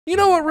You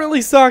know what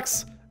really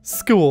sucks?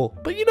 School.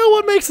 But you know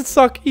what makes it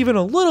suck even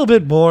a little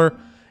bit more?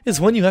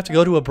 Is when you have to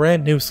go to a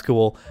brand new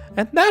school.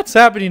 And that's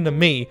happening to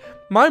me.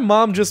 My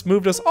mom just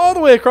moved us all the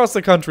way across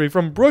the country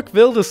from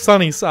Brookville to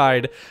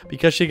Sunnyside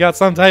because she got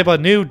some type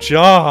of new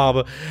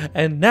job.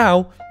 And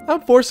now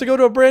I'm forced to go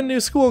to a brand new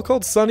school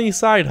called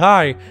Sunnyside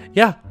High.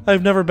 Yeah,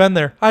 I've never been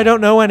there. I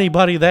don't know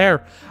anybody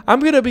there.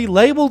 I'm gonna be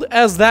labeled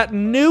as that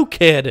new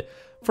kid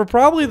for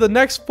probably the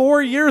next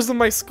 4 years of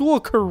my school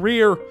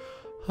career.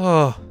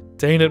 Oh,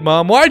 dang it,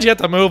 Mom. Why'd you have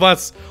to move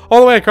us all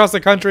the way across the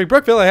country?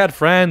 Brookville, I had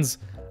friends.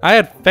 I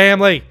had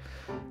family.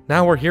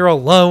 Now we're here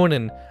alone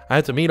and I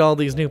have to meet all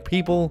these new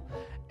people.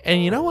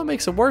 And you know what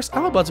makes it worse?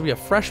 I'm about to be a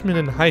freshman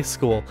in high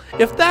school.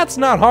 If that's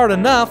not hard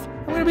enough,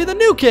 I'm gonna be the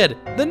new kid,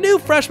 the new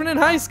freshman in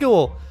high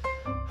school.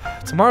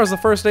 Tomorrow's the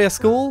first day of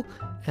school,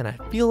 and I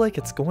feel like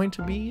it's going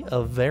to be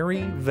a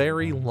very,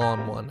 very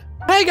long one.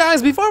 Hey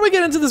guys, before we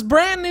get into this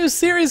brand new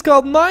series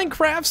called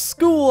Minecraft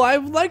School, I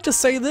would like to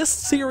say this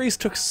series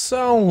took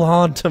so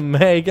long to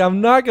make.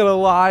 I'm not gonna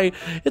lie.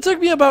 It took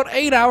me about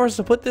 8 hours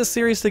to put this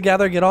series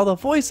together, get all the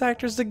voice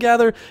actors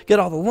together, get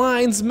all the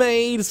lines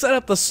made, set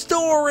up the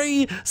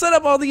story, set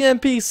up all the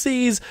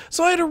NPCs.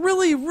 So I'd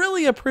really,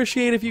 really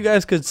appreciate if you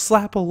guys could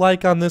slap a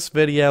like on this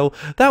video.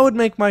 That would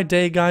make my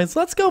day, guys.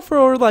 Let's go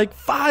for like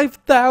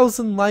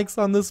 5,000 likes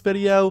on this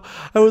video.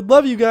 I would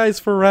love you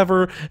guys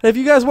forever. And if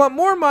you guys want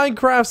more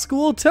Minecraft School,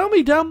 tell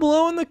me down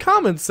below in the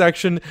comments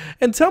section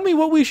and tell me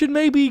what we should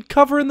maybe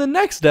cover in the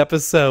next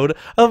episode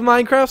of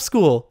Minecraft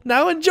School.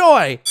 Now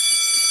enjoy!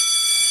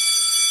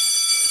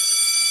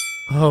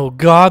 Oh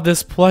god,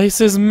 this place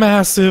is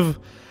massive.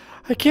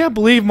 I can't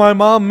believe my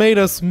mom made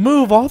us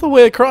move all the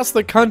way across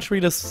the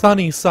country to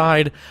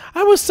Sunnyside.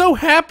 I was so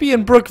happy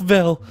in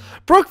Brookville.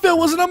 Brookville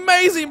was an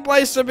amazing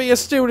place to be a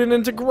student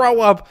and to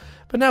grow up.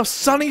 But now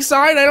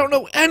Sunnyside, I don't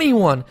know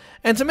anyone.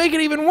 And to make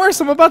it even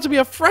worse, I'm about to be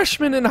a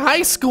freshman in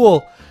high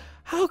school.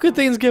 How could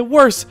things get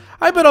worse?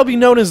 I bet I'll be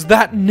known as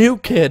that new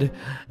kid.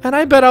 And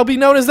I bet I'll be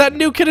known as that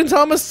new kid until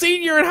I'm a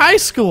senior in high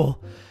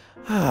school.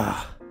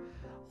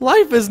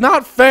 Life is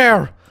not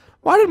fair.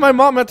 Why did my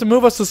mom have to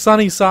move us to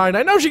Sunnyside?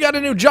 I know she got a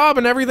new job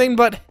and everything,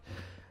 but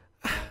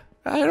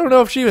I don't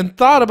know if she even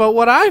thought about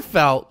what I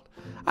felt.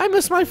 I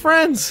miss my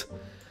friends.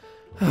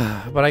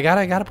 But I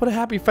gotta put a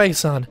happy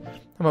face on.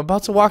 I'm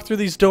about to walk through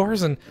these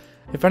doors, and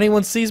if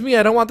anyone sees me,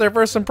 I don't want their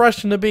first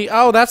impression to be,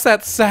 oh, that's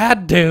that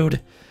sad dude.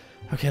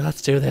 Okay,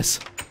 let's do this.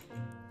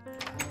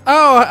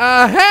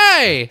 Oh,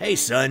 hey! Hey,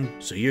 son.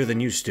 So you're the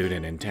new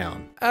student in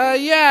town.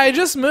 Yeah, I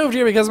just moved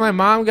here because my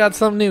mom got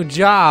some new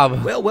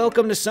job. Well,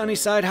 welcome to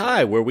Sunnyside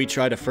High, where we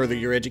try to further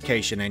your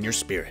education and your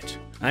spirit.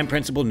 I'm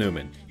Principal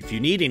Newman. If you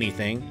need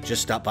anything,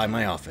 just stop by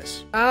my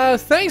office.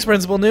 Thanks,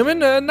 Principal Newman.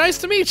 Nice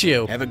to meet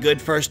you. Have a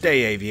good first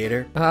day,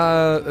 Aviator.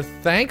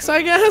 Thanks,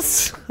 I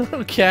guess?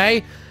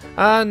 Okay.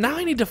 Now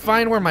I need to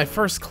find where my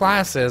first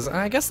class is.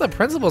 I guess the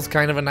principal's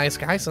kind of a nice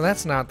guy, so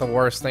that's not the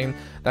worst thing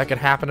that could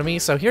happen to me.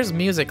 So here's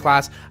music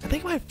class. I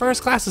think my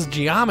first class is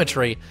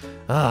geometry.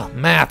 Ugh,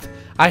 math.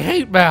 I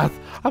hate math.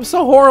 I'm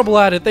so horrible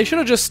at it. They should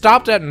have just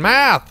stopped at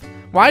math.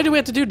 Why do we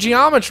have to do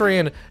geometry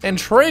and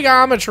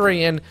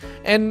trigonometry and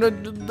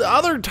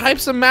other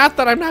types of math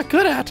that I'm not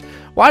good at?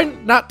 Why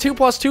not 2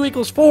 +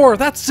 2 = 4?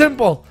 That's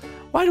simple.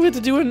 Why do we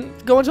have to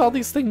go into all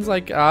these things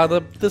like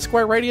the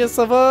square radius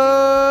of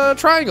a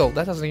triangle?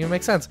 That doesn't even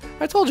make sense.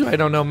 I told you I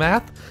don't know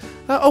math.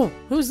 Oh,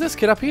 who's this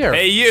kid up here?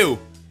 Hey, you!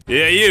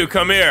 Yeah, you,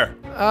 come here.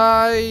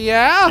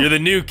 Yeah? You're the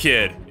new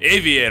kid.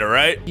 Aviator,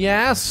 right?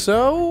 Yeah,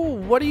 so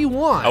what do you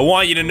want? I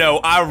want you to know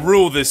I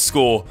rule this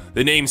school.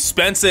 The name's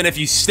Spencer, and if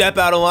you step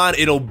out of line,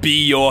 it'll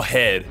be your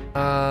head.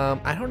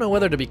 I don't know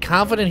whether to be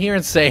confident here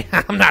and say,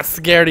 I'm not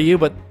scared of you,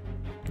 but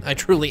I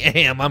truly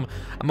am. I'm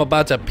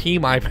about to pee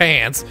my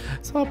pants,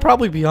 so I'll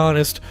probably be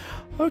honest.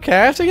 Okay,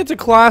 I have to get to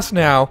class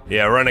now.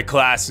 Yeah, run a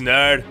class,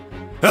 nerd.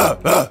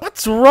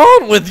 What's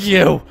wrong with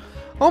you?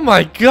 Oh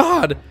my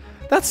god,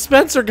 that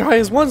Spencer guy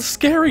is one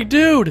scary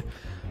dude.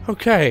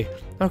 Okay,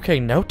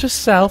 note to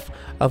self,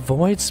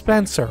 avoid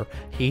Spencer.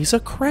 He's a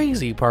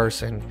crazy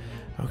person.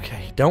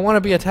 Okay, don't want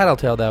to be a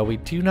tattletale though. We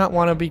do not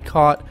want to be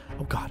caught.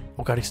 Oh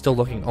god, he's still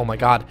looking. Oh my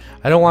god,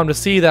 I don't want him to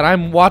see that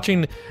I'm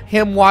watching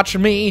him watch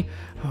me.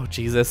 Oh,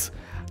 Jesus.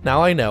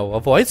 Now I know.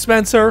 Avoid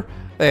Spencer,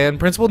 and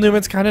Principal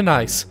Newman's kind of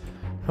nice.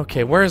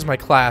 Okay, where is my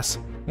class?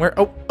 Where?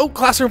 Oh,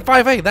 classroom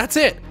 5A. That's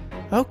it.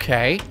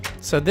 Okay,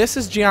 so this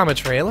is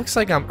geometry. It looks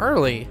like I'm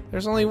early.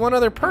 There's only one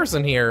other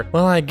person here.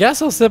 Well, I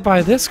guess I'll sit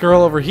by this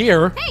girl over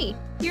here. Hey,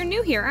 you're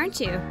new here, aren't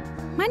you?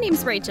 My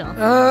name's Rachel.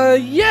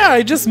 Yeah,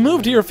 I just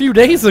moved here a few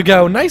days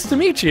ago. Nice to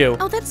meet you.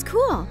 Oh, that's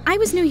cool. I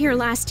was new here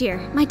last year.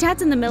 My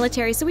dad's in the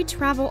military, so we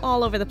travel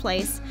all over the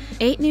place.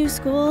 8 new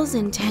schools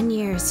in 10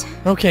 years.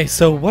 Okay,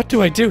 so what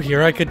do I do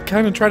here? I could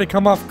kind of try to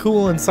come off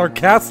cool and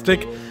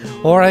sarcastic,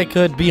 or I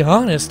could be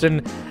honest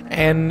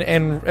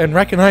and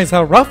recognize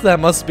how rough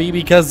that must be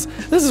because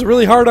this is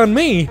really hard on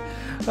me.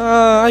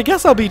 I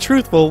guess I'll be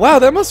truthful. Wow,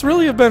 that must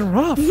really have been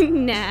rough.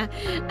 Nah,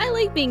 I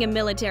like being a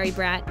military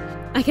brat.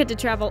 I get to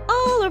travel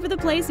all over the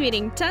place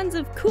meeting tons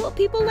of cool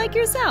people like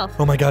yourself.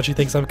 Oh my god, she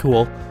thinks I'm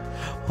cool.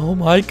 Oh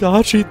my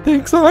god, she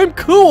thinks I'm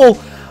cool.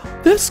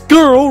 This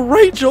girl,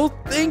 Rachel,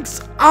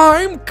 thinks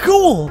I'm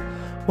cool.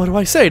 What do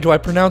I say? Do I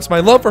pronounce my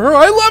love for her?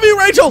 I love you,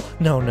 Rachel!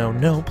 No, no,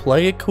 no.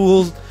 Play it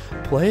cool.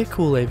 Play it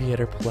cool,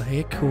 Aviator. Play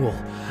it cool.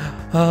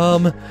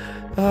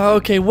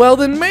 Okay, well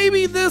then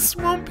maybe this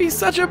won't be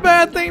such a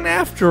bad thing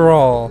after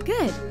all.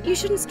 Good. You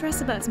shouldn't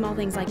stress about small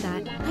things like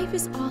that. Life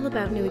is all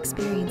about new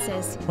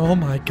experiences. Oh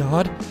my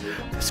god.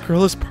 This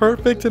girl is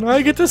perfect and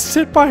I get to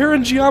sit by her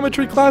in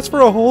geometry class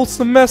for a whole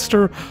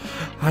semester.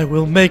 I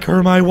will make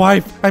her my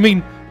wife. I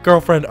mean,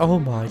 girlfriend. Oh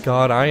my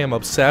god, I am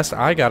obsessed.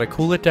 I gotta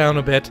cool it down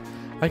a bit.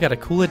 I gotta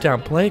cool it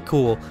down. Play it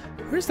cool.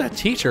 Where's that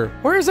teacher?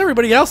 Where's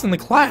everybody else in the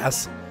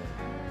class?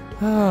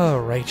 Oh,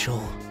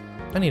 Rachel.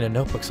 I need a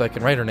notebook so I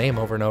can write her name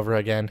over and over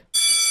again.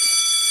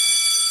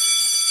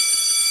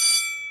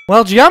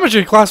 Well,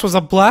 geometry class was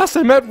a blast.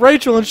 I met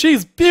Rachel and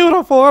she's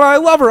beautiful and I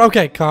love her.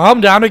 Okay,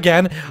 calm down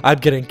again. I'm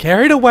getting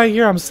carried away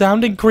here. I'm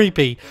sounding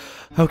creepy.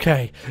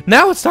 Okay,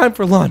 now it's time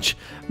for lunch.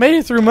 Made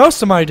it through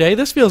most of my day.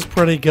 This feels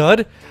pretty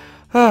good.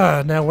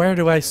 Now where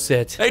do I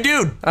sit? Hey,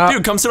 dude,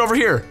 come sit over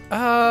here.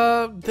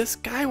 This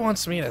guy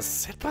wants me to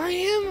sit by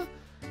him?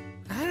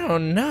 I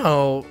don't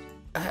know.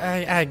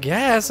 I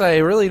guess I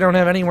really don't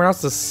have anywhere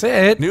else to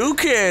sit. New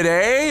kid,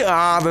 eh?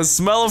 The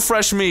smell of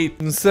fresh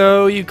meat.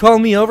 So you call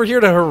me over here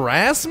to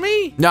harass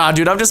me? Nah,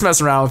 dude, I'm just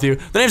messing around with you.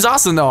 The name's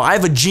Austin, though. I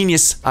have a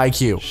genius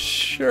IQ.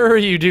 Sure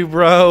you do,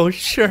 bro.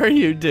 Sure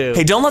you do.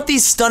 Hey, don't let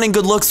these stunning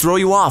good looks throw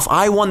you off.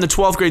 I won the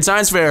 12th grade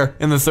science fair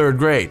in the 3rd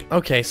grade.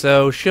 Okay,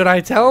 so should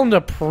I tell him to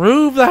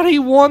prove that he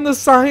won the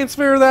science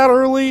fair that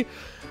early?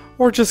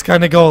 Or just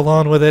kind of go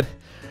along with it?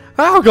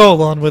 I'll go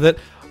along with it.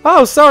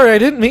 Oh, sorry, I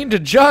didn't mean to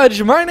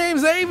judge. My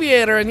name's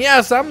Aviator, and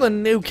yes, I'm the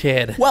new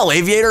kid. Well,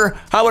 Aviator,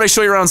 how would I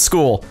show you around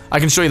school?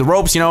 I can show you the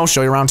ropes, you know,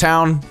 show you around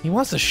town. He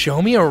wants to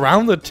show me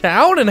around the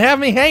town and have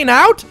me hang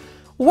out?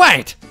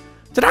 Wait,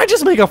 did I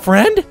just make a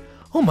friend?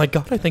 Oh my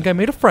god, I think I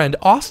made a friend.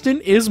 Austin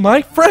is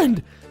my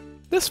friend.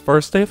 This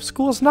first day of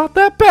school is not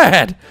that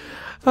bad.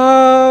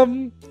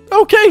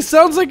 Okay,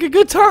 sounds like a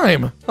good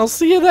time. I'll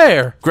see you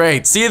there.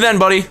 Great, see you then,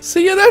 buddy.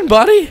 See you then,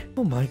 buddy.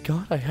 Oh my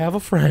god, I have a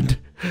friend.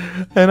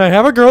 And I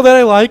have a girl that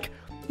I like.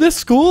 This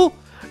school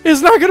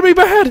is not gonna be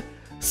bad.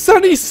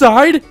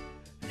 Sunnyside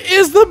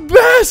is the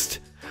best.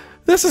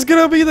 This is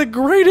gonna be the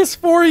greatest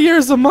 4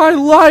 years of my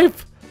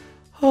life.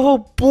 Oh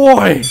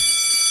boy.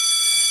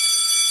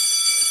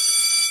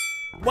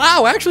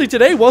 Wow, actually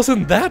today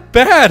wasn't that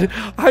bad.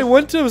 I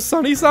went to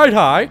Sunnyside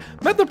High,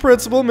 met the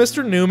principal,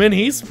 Mr. Newman.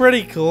 He's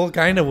pretty cool,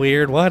 kind of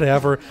weird,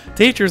 whatever.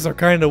 Teachers are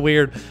kind of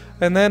weird.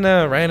 And then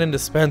ran into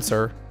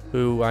Spencer,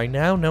 who I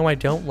now know I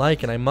don't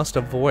like and I must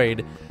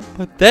avoid.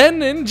 But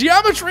then in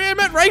geometry I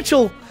met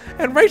Rachel,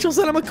 and Rachel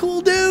said I'm a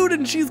cool dude,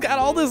 and she's got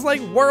all this like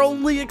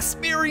worldly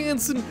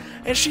experience, and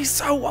she's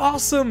so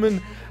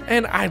awesome,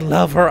 and I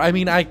love her. I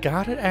mean, I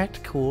gotta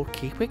act cool.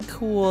 Keep it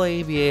cool,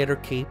 Aviator,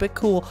 keep it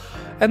cool.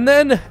 And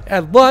then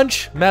at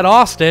lunch, met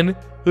Austin,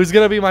 who's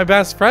gonna be my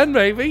best friend,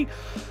 maybe.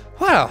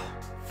 Wow,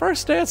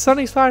 first day at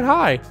Sunnyside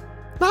High.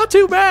 Not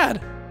too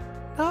bad.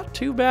 Not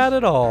too bad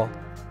at all.